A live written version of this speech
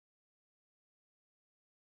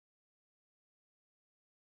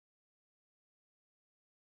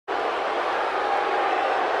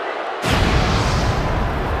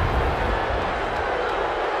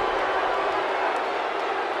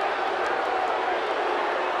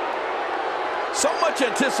So much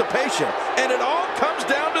anticipation, and it all comes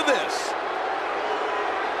down to this.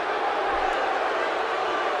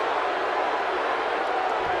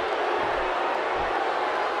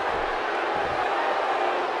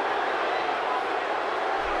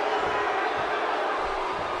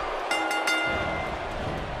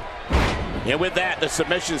 And with that, the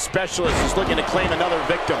submission specialist is looking to claim another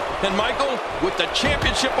victim. And Michael, with the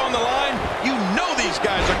championship on the line, you know these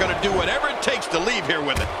guys are going to do whatever it takes to leave here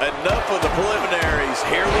with it. Enough of the preliminaries.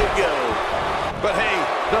 Here we go. But hey,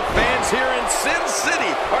 the fans here in Sin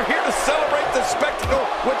City are here to celebrate the spectacle,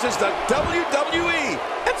 which is the WWE.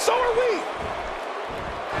 And so are we.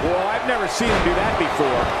 Well, I've never seen him do that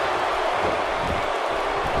before.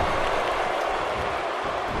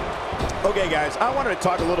 Okay, guys, I wanted to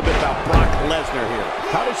talk a little bit about Brock Lesnar here.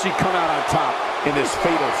 How does he come out on top in this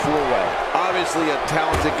fatal four-way? Obviously a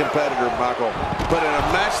talented competitor, Michael. But in a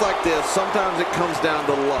match like this, sometimes it comes down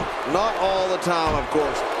to luck. Not all the time, of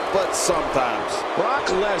course, but sometimes. Brock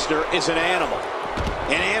Lesnar is an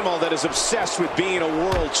animal that is obsessed with being a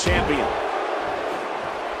world champion.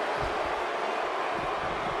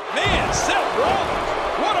 Man, Seth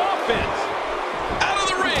Rollins, what offense! Out of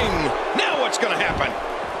the ring. Now what's going to happen?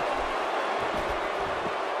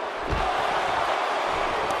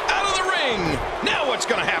 Now what's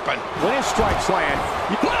going to happen? When his strikes land...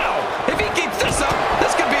 Wow! If he keeps this up,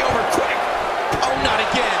 this could be over quick. Oh, not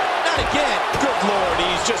again. Not again. Good Lord,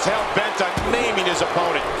 he's just hell-bent on maiming his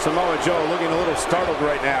opponent. Samoa Joe looking a little startled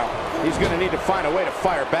right now. He's going to need to find a way to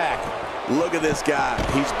fire back. Look at this guy.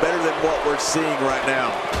 He's better than what we're seeing right now.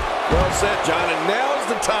 Well said, John. And now's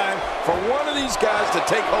the time for one of these guys to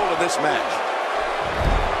take hold of this match.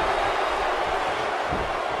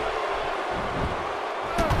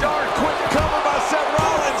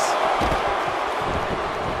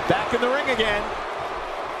 Back in the ring again.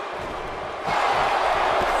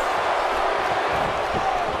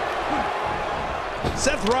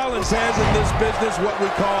 Seth Rollins has in this business what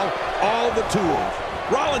we call all the tools.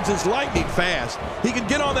 Rollins is lightning fast. He can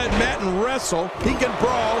get on that mat and wrestle. He can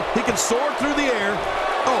brawl. He can soar through the air.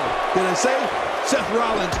 Oh, did I say? Seth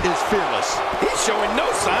Rollins is fearless. He's showing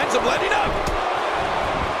no signs of letting up.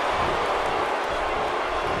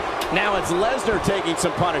 Now it's Lesnar taking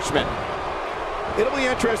some punishment. It'll be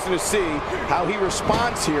interesting to see how he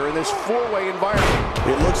responds here in this four-way environment.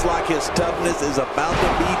 It looks like his toughness is about to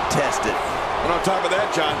be tested. And on top of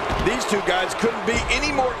that, John, these two guys couldn't be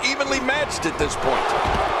any more evenly matched at this point.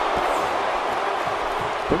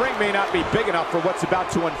 The ring may not be big enough for what's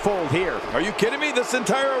about to unfold here. Are you kidding me? This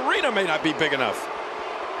entire arena may not be big enough.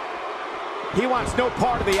 He wants no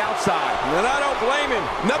part of the outside. And I don't blame him.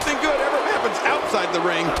 Nothing good ever happens outside the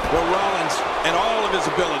ring, where Rollins and all of his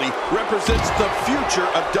ability represents the future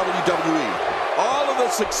of WWE. All of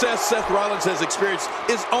the success Seth Rollins has experienced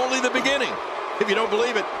is only the beginning. If you don't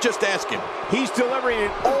believe it, just ask him. He's delivering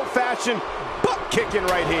an old-fashioned butt-kicking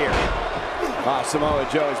right here. Samoa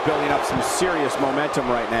Joe is building up some serious momentum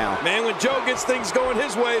right now. Man, when Joe gets things going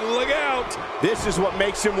his way, look out. This is what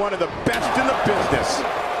makes him one of the best in the business.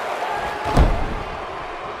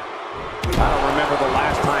 I don't remember the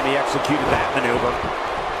last time he executed that maneuver.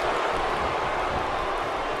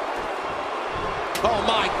 Oh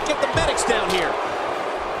my, get the medics down here.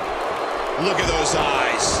 Look at those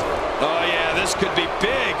eyes. Oh yeah, this could be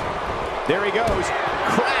big. There he goes,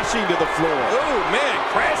 crashing to the floor. Oh man,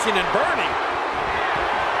 crashing and burning.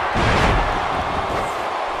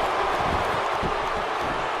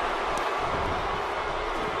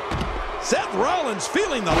 Seth Rollins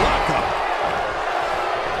feeling the lockup.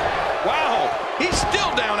 Wow, he's still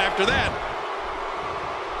down after that.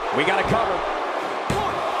 We got to cover. 1,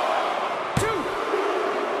 2.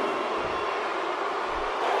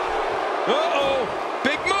 Uh-oh,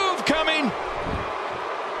 big move coming.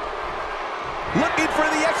 Looking for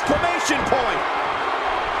the exclamation point.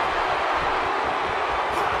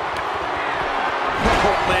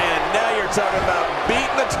 Oh, man, now you're talking about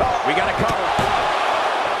beating the talk. We got to cover.